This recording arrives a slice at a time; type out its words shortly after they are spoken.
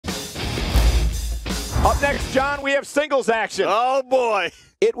Up next, John, we have singles action. Oh, boy.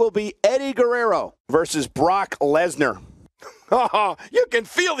 It will be Eddie Guerrero versus Brock Lesnar. Oh, you can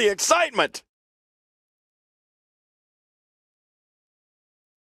feel the excitement.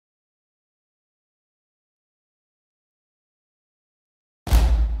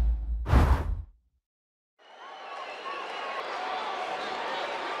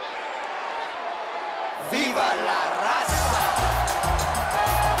 Viva la Raza!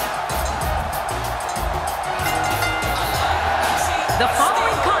 The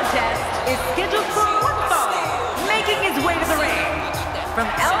following contest is scheduled for one fall, making his way to the ring. From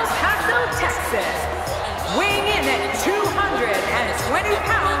El Paso, Texas, weighing in at 220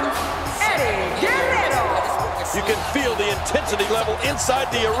 pounds, Eddie Guerrero. You can feel the intensity level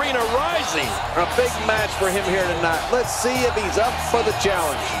inside the arena rising. A big match for him here tonight. Let's see if he's up for the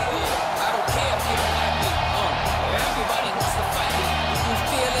challenge.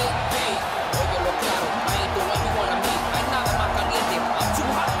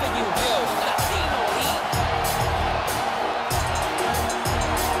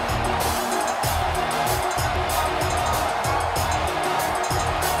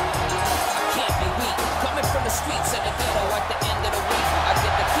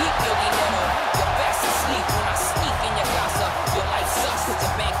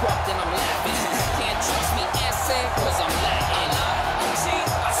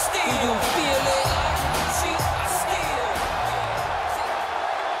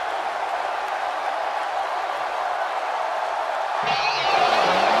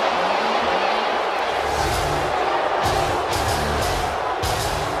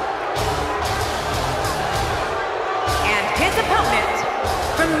 His opponent,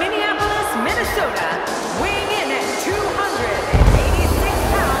 from Minneapolis, Minnesota, weighing in at 286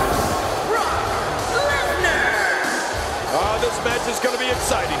 pounds, Brock Lesnar. Oh, this match is going to be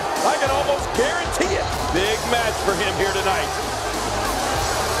exciting. I can almost guarantee it. Big match for him here tonight.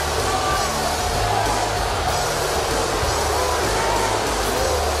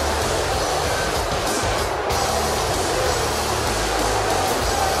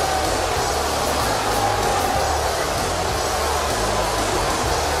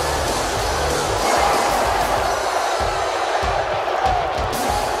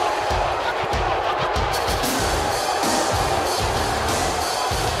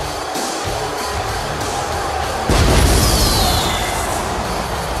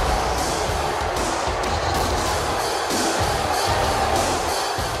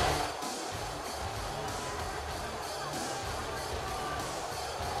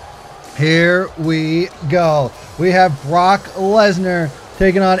 Here we go. We have Brock Lesnar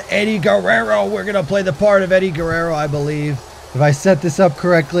taking on Eddie Guerrero. We're going to play the part of Eddie Guerrero, I believe. If I set this up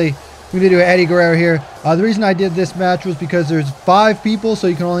correctly, we're going to do Eddie Guerrero here. The reason I did this match was because there's 5 people, so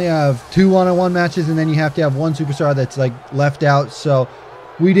you can only have 2 one-on-one matches, and then you have to have 1 superstar that's like left out. So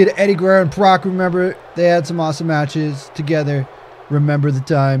we did Eddie Guerrero and Brock. Remember, they had some awesome matches together. Remember the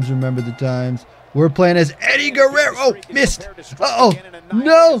times. Remember the times. We're playing as Eddie Guerrero. Oh, missed. Uh-oh.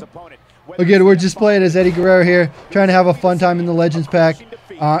 No. Again, we're just playing as Eddie Guerrero here, trying to have a fun time in the Legends pack.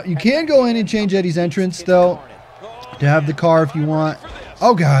 You can go in and change Eddie's entrance, though, to have the car if you want.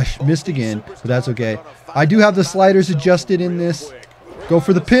 Oh, gosh, missed again, but that's okay. I do have the sliders adjusted in this. Go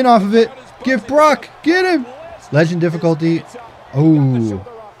for the pin off of it. Give Brock. Get him. Legend difficulty. Oh.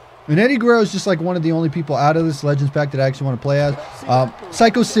 And Eddie Guerrero is just like one of the only people out of this Legends pack that I actually want to play as.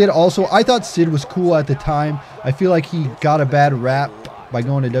 Psycho Sid also. I thought Sid was cool at the time. I feel like he got a bad rap by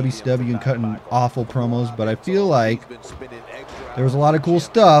going to WCW and cutting awful promos, but I feel like there was a lot of cool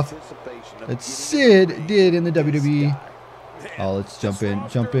stuff that Sid did in the WWE. Oh, let's jump in.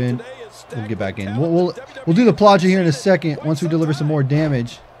 Jump in. We'll get back in. We'll do the Plaja here in a second once we deliver some more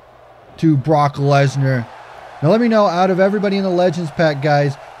damage to Brock Lesnar. Now let me know, out of everybody in the Legends pack,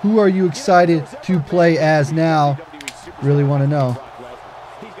 guys, who are you excited to play as now? Really want to know.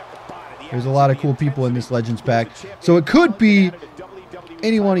 There's a lot of cool people in this Legends pack, so it could be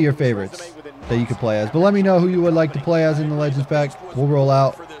any one of your favorites that you could play as. But let me know who you would like to play as in the Legends pack. We'll roll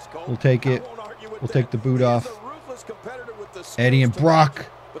out. We'll take it. We'll take the boot off. Eddie and Brock.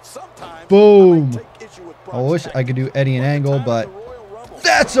 Boom. I wish I could do Eddie and Angle, but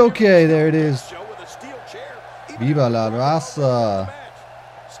that's okay. There it is. Viva la Raza.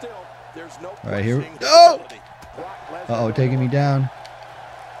 All right, here. Oh! Uh-oh, taking me down.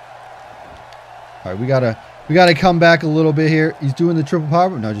 All right, we gotta come back a little bit here. He's doing the triple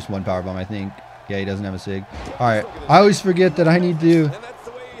powerbomb. No, just one powerbomb, I think. Yeah, he doesn't have a sig. All right, I always forget that I need to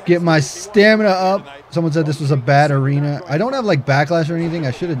get my stamina up. Someone said this was a bad arena. I don't have like Backlash or anything.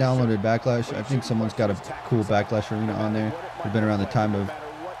 I should have downloaded Backlash. I think someone's got a cool Backlash arena on there. It's been around the time of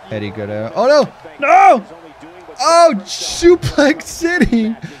Eddie Guerrero. Oh, no. No. Oh, Suplex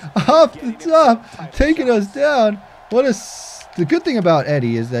City off the top, taking us down. The good thing about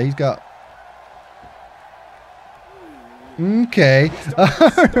Eddie is that he's got. Okay.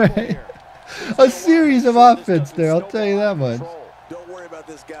 All right. A series of offense there, I'll tell you that much. Don't worry about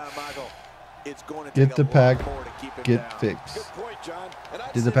this guy, Michael. It's going to get the pack, get fixed.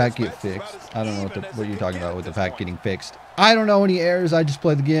 Did the pack get fixed? I don't know what you're talking about with the pack getting fixed. I don't know any errors. I just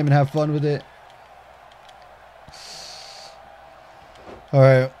play the game and have fun with it. All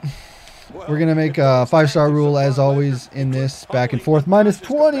right. We're going to make a 5-star rule as always in this back and forth. Minus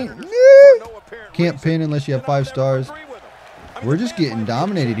 20. Can't pin unless you have 5 stars. We're just getting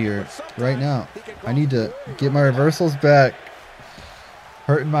dominated here right now. I need to get my reversals back.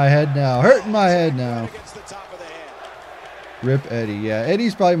 Hurting my head now. Hurting my head now. Rip Eddie. Yeah,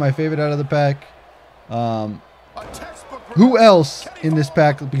 Eddie's probably my favorite out of the pack. Who else in this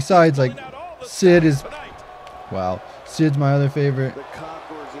pack besides like Sid is... Wow. Sid's my other favorite.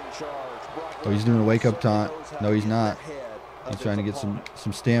 Oh, he's doing a wake-up taunt. No, he's not. He's trying to get some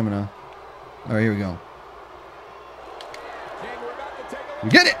stamina. All right, here we go. We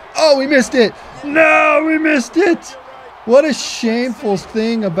get it. Oh, we missed it. No, we missed it. What a shameful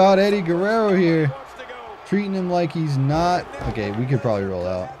thing about Eddie Guerrero here. Treating him like he's not. Okay, we could probably roll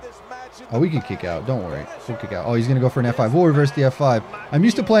out. Oh, we could kick out. Don't worry. We'll kick out. Oh, he's going to go for an F5. We'll reverse the F5. I'm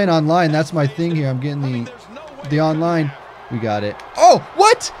used to playing online. That's my thing here. I'm getting the online. We got it. Oh,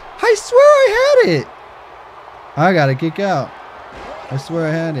 what? I swear I had it. I got to kick out. I swear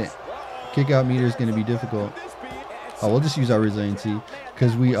I had it. Kick out meter is going to be difficult. Oh, we'll just use our resiliency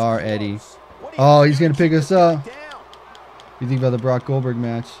because we are Eddie. Oh, he's going to pick us up. You think about the Brock Goldberg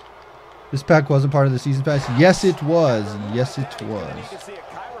match? This pack wasn't part of the season pass. Yes, it was. Yes, it was.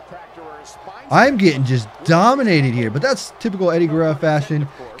 I'm getting just dominated here, but that's typical Eddie Guerrero fashion.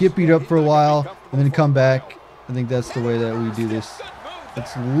 Get beat up for a while and then come back. I think that's the way that we do this.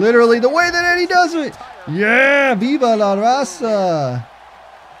 That's literally the way that Eddie does it. Yeah, Viva la Raza.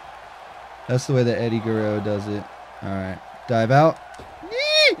 That's the way that Eddie Guerrero does it. All right, dive out.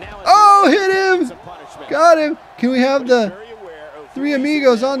 Oh, hit him. Got him. Can we have the 3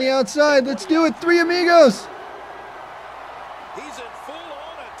 amigos on the outside? Let's do it. 3 amigos.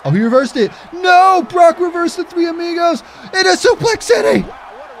 Oh, he reversed it. No, Brock reversed the 3 amigos. And a suplex city.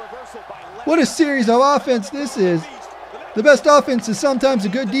 What a series of offense this is. The best offense is sometimes a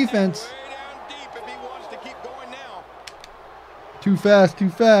good defense. Too fast, too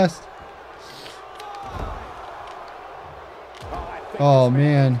fast. Oh,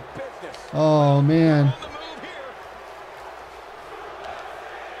 man. Oh, man.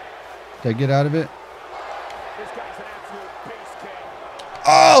 Did I get out of it?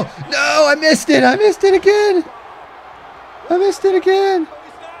 Oh, no, I missed it. I missed it again. I missed it again.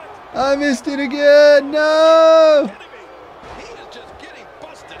 I missed it again. No.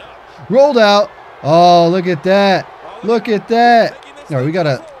 Rolled out. Oh, look at that. Look at that. All right, we got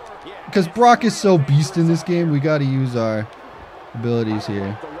to, because Brock is so beast in this game, we got to use our abilities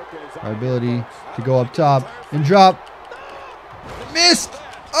here. Our ability to go up top and drop. Missed.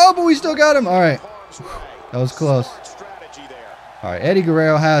 Oh, but we still got him. All right. That was close. All right, Eddie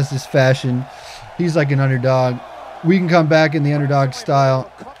Guerrero has this fashion. He's like an underdog. We can come back in the underdog style.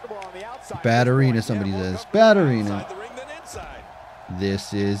 Bad arena, somebody says. Bad arena.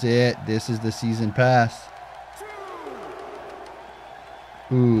 This is it. This is the season pass.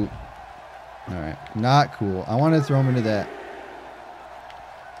 Ooh. All right. Not cool. I want to throw him into that.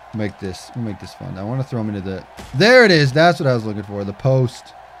 We'll make this fun. I want to throw him into the... There it is. That's what I was looking for. The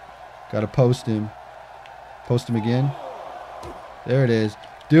post. Got to post him. Post him again. There it is.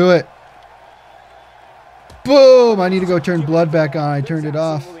 Do it. Boom. I need to go turn blood back on. I turned it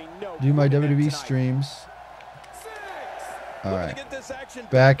off. Do my WWE streams. All right.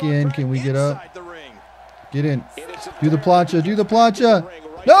 Back in. Can we get up? Get in. Do the plancha. Do the plancha.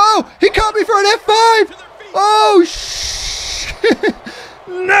 No! He caught me for an F5! Oh, shit!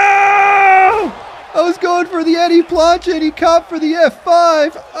 No! I was going for the Eddie plancha and he caught for the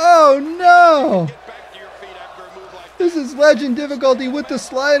F5. Oh, no! This is legend difficulty with the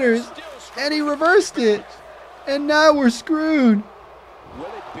sliders. And he reversed it. And now we're screwed.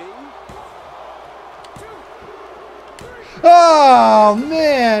 Oh,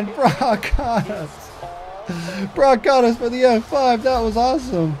 man. Brock got us. Brock got us for the F5. That was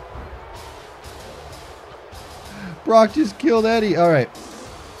awesome. Brock just killed Eddie. All right.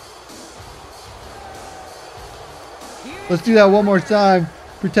 Let's do that one more time.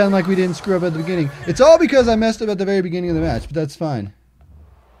 Pretend like we didn't screw up at the beginning. It's all because I messed up at the very beginning of the match, but that's fine.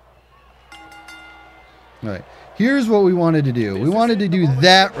 All right. Here's what we wanted to do. We wanted to do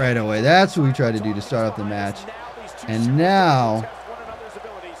that right away. That's what we tried to do to start off the match. And now,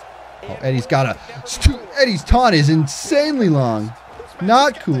 oh, Eddie's taunt is insanely long.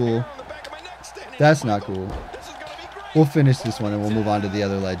 Not cool. That's not cool. We'll finish this one and we'll move on to the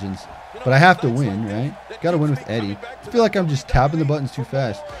other legends. But I have to win, right? Got to win with Eddie. I feel like I'm just tapping the buttons too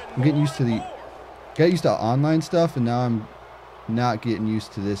fast. I'm getting used to online stuff, and now I'm not getting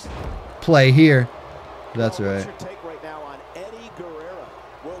used to this play here. That's all right.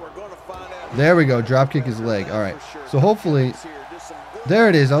 There we go. Drop kick his leg. All right. So hopefully, there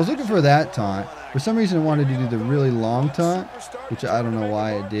it is. I was looking for that taunt. For some reason, I wanted to do the really long taunt, which I don't know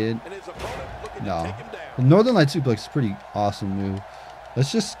why I did. No. The Northern Light Suplex is a pretty awesome move.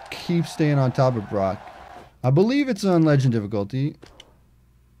 Let's just keep staying on top of Brock. I believe it's on Legend difficulty.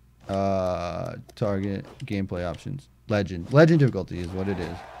 Target, gameplay options. Legend difficulty is what it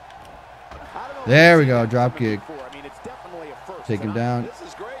is. There we go. Drop kick. Take him down.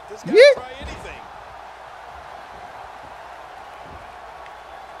 Yeah.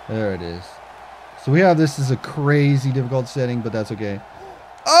 There it is. So we have this as a crazy difficult setting, but that's okay.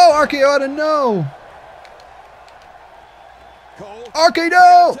 Oh, RKO out of no.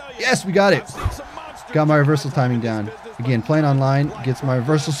 RKO! Yes, we got it. Got my reversal timing down. Again, playing online gets my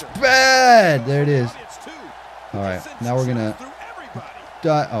reversal sped. There it is. All right, now we're gonna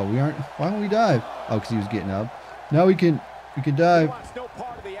dive. Oh, we aren't. Why don't we dive? Oh, because he was getting up. Now we can dive.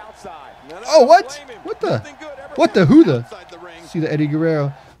 Oh, what? What the? Who the? See the Eddie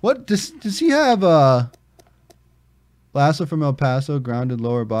Guerrero. What does he have? Lasso from El Paso, grounded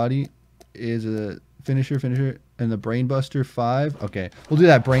lower body, is a finisher, and the Brainbuster 5. Okay, we'll do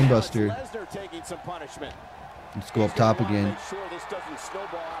that Brainbuster. Let's go up top again.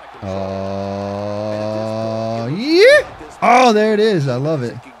 Yeah! Oh, there it is. I love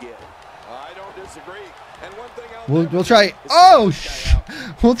it. We'll try. Oh,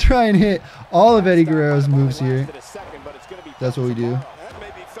 we'll try and hit all of Eddie Guerrero's moves here. That's what we do.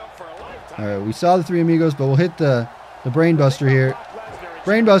 All right, we saw the three amigos, but we'll hit the Brainbuster here.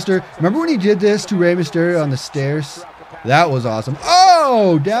 Brainbuster. Remember when he did this to Rey Mysterio on the stairs? That was awesome.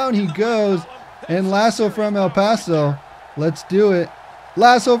 Oh, down he goes. And lasso from El Paso. Let's do it.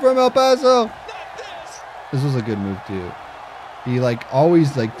 Lasso from El Paso. This was a good move too. He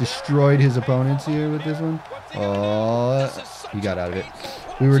always destroyed his opponents here with this one. Oh, he got out of it.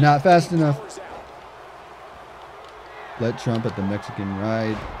 We were not fast enough. Let Trump at the Mexican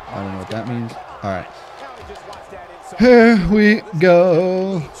ride. I don't know what that means. All right. Here we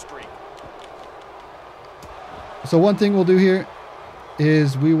go. So one thing we'll do here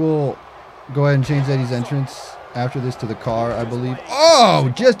is we will go ahead and change Eddie's entrance after this to the car, I believe. Oh,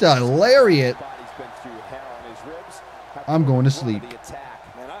 just a lariat. I'm going to sleep.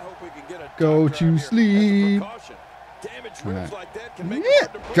 Go to sleep. All right. Yeah.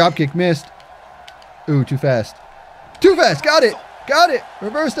 Drop kick missed. Ooh, too fast. Too fast. Got it. Got it.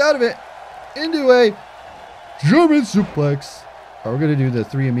 Reversed out of it. Into a German suplex. We're going to do the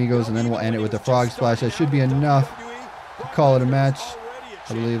three amigos, and then we'll end it with the frog splash. That should be enough to call it a match,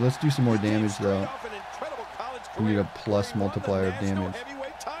 I believe. Let's do some more damage, though. We need a plus multiplier of damage.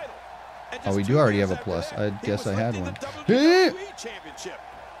 Oh, we do already have a plus. I guess I had one.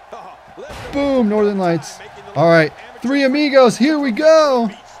 Boom, Northern Lights. All right, three amigos. Here we go.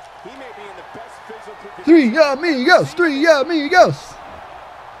 Three amigos. Three amigos.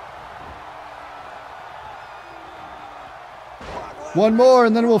 One more,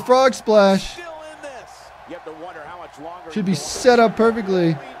 and then we'll frog splash. Should be set up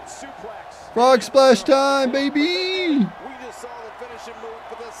perfectly. Frog splash time, baby.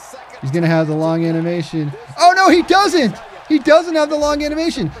 He's going to have the long animation. Oh, no, he doesn't. He doesn't have the long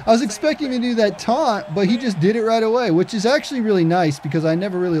animation. I was expecting to do that taunt, but he just did it right away, which is actually really nice because I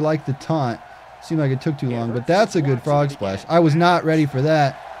never really liked the taunt. Seemed like it took too long, but that's a good frog splash. I was not ready for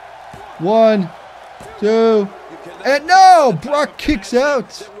that. 1, 2, and no! Brock kicks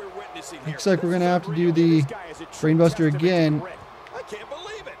out. Looks like we're going to have to do the Brainbuster again.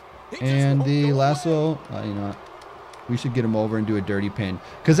 And the lasso, you know what? We should get him over and do a dirty pin.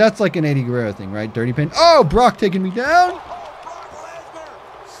 Because that's like an Eddie Guerrero thing, right? Dirty pin. Oh, Brock taking me down.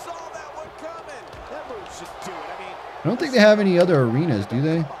 I don't think they have any other arenas, do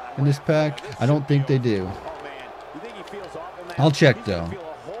they? In this pack? I don't think they do. I'll check, though.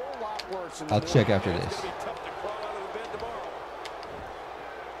 I'll check after this.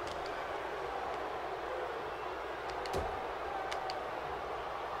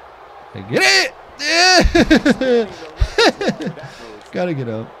 I get it! Gotta get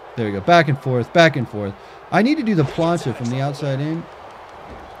up. There we go. Back and forth, back and forth. I need to do the plancha from the outside in.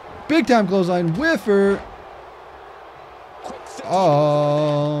 Big time clothesline. Whiffer.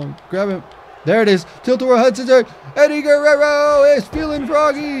 Oh, grab him. There it is. Tilt-a-whirl head scissor. Eddie Guerrero is feeling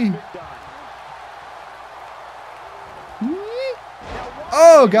froggy.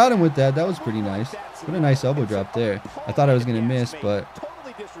 Oh, got him with that. That was pretty nice. What a nice elbow drop there. I thought I was going to miss, but...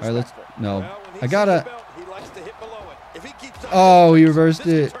 All right, let's... No. I got to... Oh, he reversed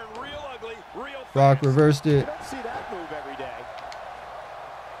it. Brock reversed it.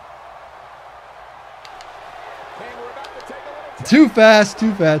 Too fast,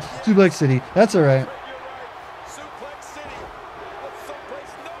 too fast. Suplex City. That's all right.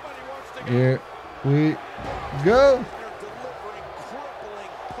 Here we go.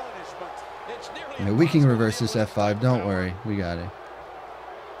 Yeah, we can reverse this F5. Don't worry. We got it.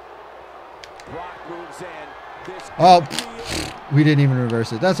 Oh, we didn't even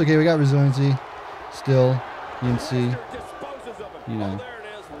reverse it. That's okay. We got resiliency. Still, you can see. You know.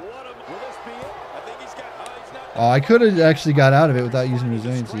 Oh, I could have actually got out of it without using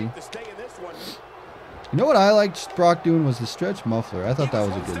resiliency. You know what I liked Brock doing was the stretch muffler. I thought that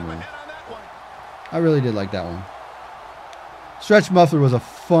was a good move. I really did like that one. Stretch muffler was a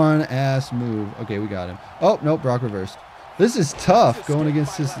fun-ass move. Okay, we got him. Oh, no, Brock reversed. This is tough going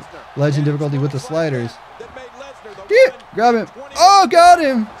against this legend difficulty with the sliders. Yeah, grab him. Oh, got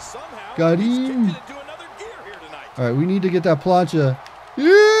him. Got him. All right, we need to get that plancha.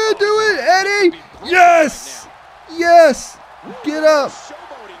 Yeah, do it, Eddie. Yes. Yes! Get up!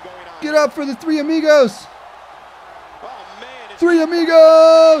 Get up for the Three Amigos! Three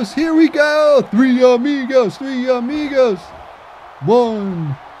Amigos! Here we go! Three Amigos! Three Amigos!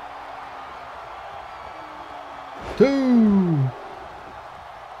 1, 2,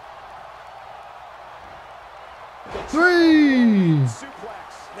 3!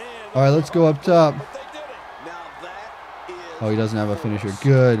 Alright, let's go up top. Oh, he doesn't have a finisher.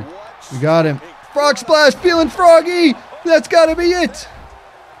 Good. We got him. Frog splash, feeling froggy. That's got to be it.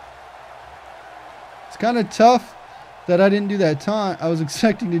 It's kind of tough that I didn't do that taunt. I was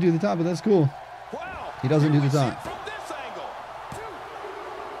expecting to do the taunt, but that's cool. He doesn't do the taunt.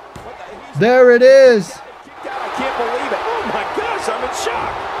 There it is. I can't believe it. Oh my gosh, I'm in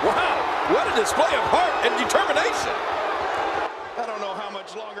shock. Wow, what a display of heart and determination. I don't know how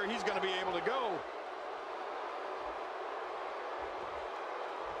much longer he's going to be able to go.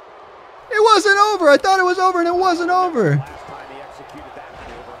 It wasn't over. I thought it was over, and it wasn't over.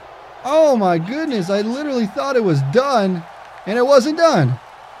 Oh, my goodness. I literally thought it was done, and it wasn't done.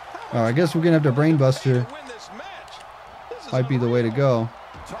 All right, I guess we're going to have to brainbuster. Might be the way to go.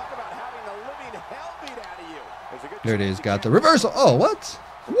 There it is. Got the reversal. Oh, what?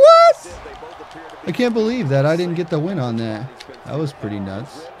 What? I can't believe that I didn't get the win on that. That was pretty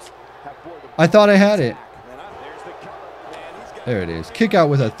nuts. I thought I had it. There it is. Kick out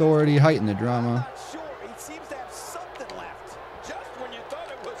with authority. Heighten the drama.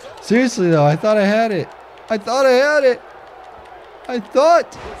 Seriously, though, I thought I had it. I thought I had it. I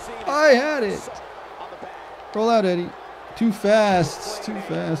thought I had it. Roll out, Eddie. Too fast. Too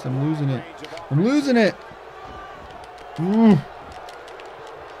fast. I'm losing it. I'm losing it. All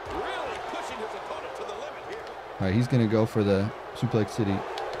right, he's going to go for the Suplex City.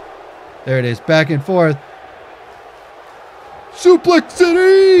 There it is. Back and forth. Suplex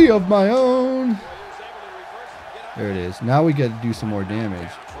City of my own. There it is. Now we get to do some more damage.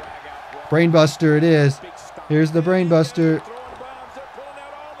 Brainbuster it is. Here's the Brainbuster.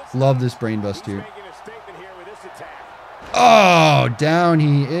 Love this Brainbuster. Oh, down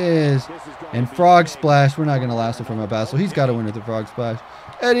he is. And Frog Splash. We're not going to last it from a battle. He's got to win with the Frog Splash.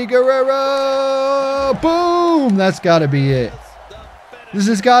 Eddie Guerrero. Boom. That's got to be it. This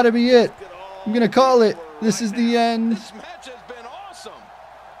has got to be it. I'm going to call it. This is the end.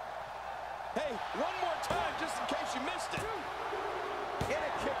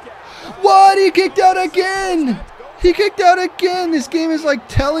 What? He kicked out again. He kicked out again. This game is like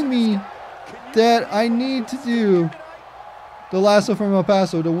telling me that I need to do the lasso from El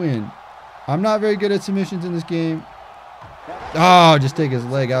Paso to win. I'm not very good at submissions in this game. Oh, just take his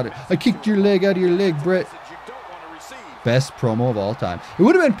leg out. I kicked your leg out of your leg, Brett. Best promo of all time. It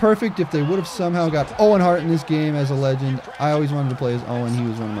would have been perfect if they would have somehow got Owen Hart in this game as a legend. I always wanted to play as Owen. He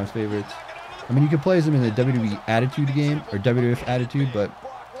was one of my favorites. I mean, you could play as him in the WWE Attitude game or WWF Attitude, but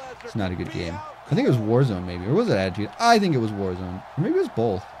it's not a good game. I think it was Warzone maybe. Or was it Attitude? I think it was Warzone. Or maybe it was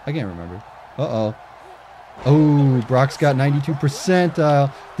both. I can't remember. Uh-oh. Oh, Brock's got 92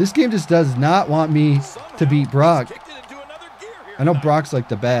 percentile. This game just does not want me to beat Brock. I know Brock's like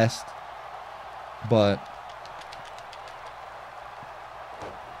the best, but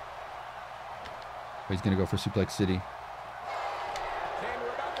he's going to go for Suplex City.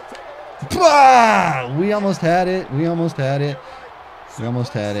 Bah! We almost had it. We almost had it. We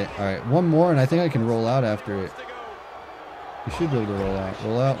almost had it. All right, one more, and I think I can roll out after it. You should be able to roll out.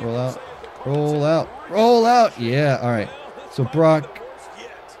 Roll out, roll out, roll out, roll out. Yeah, all right. So, Brock,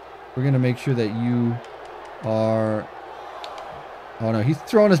 we're going to make sure that you are... Oh, no, he's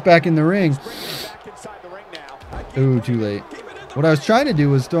throwing us back in the ring. Ooh, too late. What I was trying to do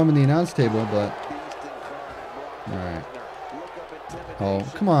was throw him in the announce table, but... All right. Oh,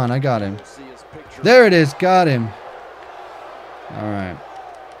 come on, I got him. There it is, got him. All right.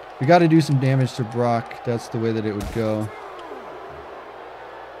 We got to do some damage to Brock. That's the way that it would go.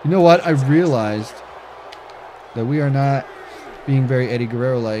 You know what? I realized that we are not being very Eddie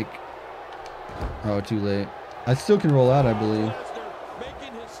Guerrero-like. Oh, too late. I still can roll out, I believe.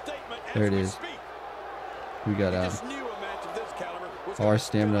 There it is. We got out. Oh, our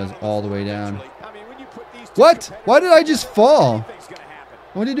stamina is all the way down. What? Why did I just fall?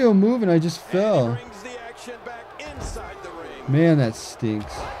 I wanted to do a move and I just fell. Man, that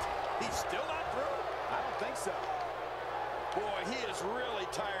stinks.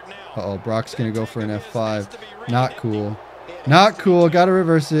 Uh-oh, Brock's going to go for an F5. Not cool. Not cool. Got to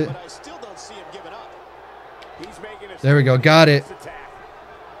reverse it. There we go. Got it.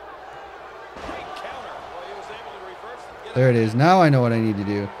 There it is. Now I know what I need to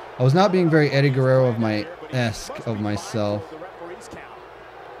do. I was not being very Eddie Guerrero of myself.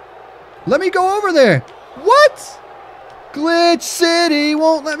 Let me go over there. What? Glitch City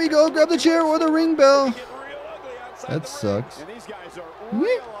won't let me go grab the chair or the ring bell. That sucks.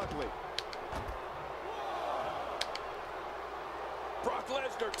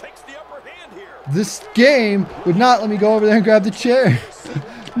 This game would not let me go over there and grab the chair.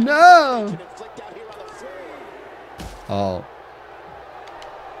 No. Oh.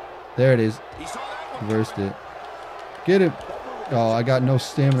 There it is. Reversed it. Get him. Oh, I got no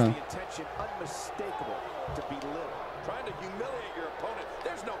stamina.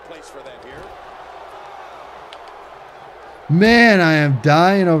 Man, I am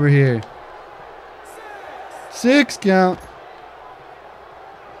dying over here. 6 count.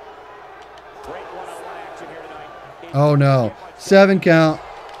 Oh no. 7 count.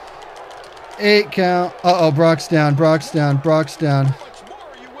 8 count. Uh-oh, Brock's down. Brock's down. Brock's down.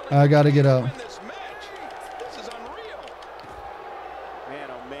 I gotta get up.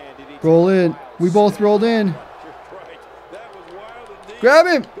 Roll in. We both rolled in. Grab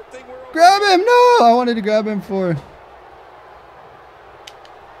him. Grab him. No, I wanted to grab him for...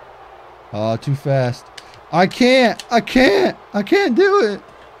 Oh, too fast. I can't. I can't. I can't do it.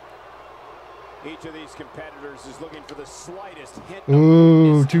 Each of these competitors is looking for the slightest hint.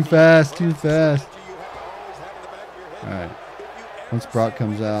 Ooh, too fast. Too fast. All right. Once Brock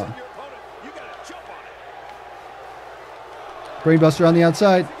comes out. Brainbuster on the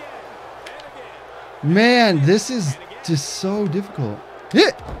outside. Man, this is just so difficult.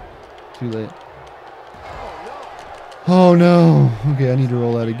 Hit. Too late. Oh no. Okay, I need to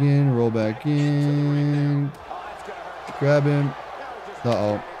roll out again. Roll back in. Grab him.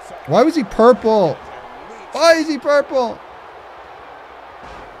 Uh-oh. Why was he purple? Why is he purple?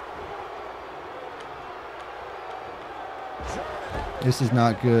 This is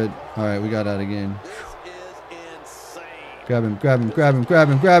not good. All right, we got out again. Grab him, grab him, grab him, grab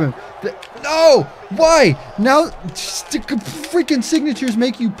him, grab him. No! Why? Now freaking signatures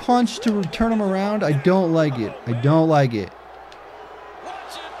make you punch to turn them around? I don't like it. I don't like it.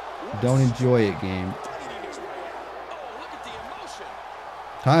 Don't enjoy it, game.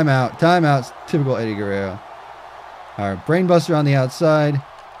 Timeout. Timeout. Typical Eddie Guerrero. All right, Brainbuster on the outside.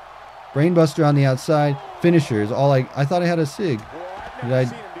 Brainbuster on the outside. Finishers. All I thought I had a sig.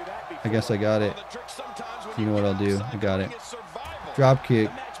 Did I guess I got it. You know what I'll do. I got it. Drop kick.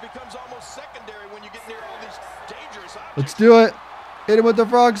 Let's do it. Hit him with the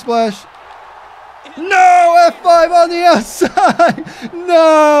frog splash. No! F5 on the outside.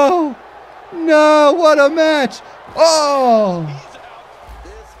 No! No! What a match. Oh!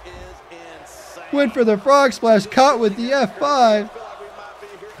 Went for the frog splash. Caught with the F5.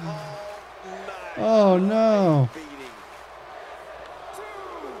 Oh no.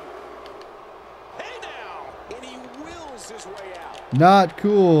 Not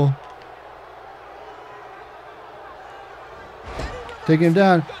cool. Take him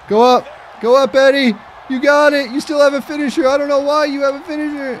down. Go up. Go up, Eddie. You got it. You still have a finisher. I don't know why you have a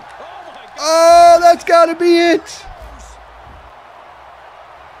finisher. Oh, that's got to be it.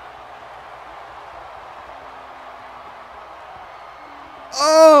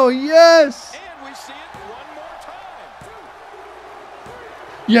 Oh, yes. And we see it one more time.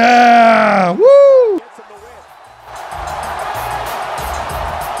 Yeah. Woo.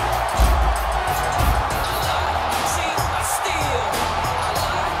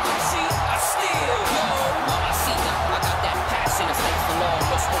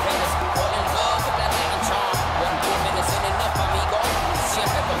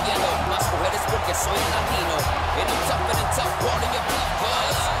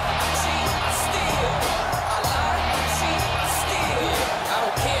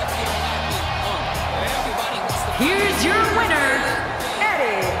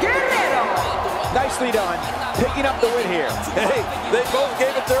 nicely done, picking up the win here. Hey, they both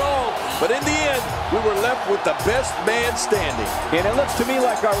gave it their all, but in the end, we were left with the best man standing. And it looks to me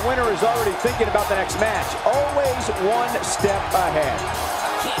like our winner is already thinking about the next match. Always one step ahead.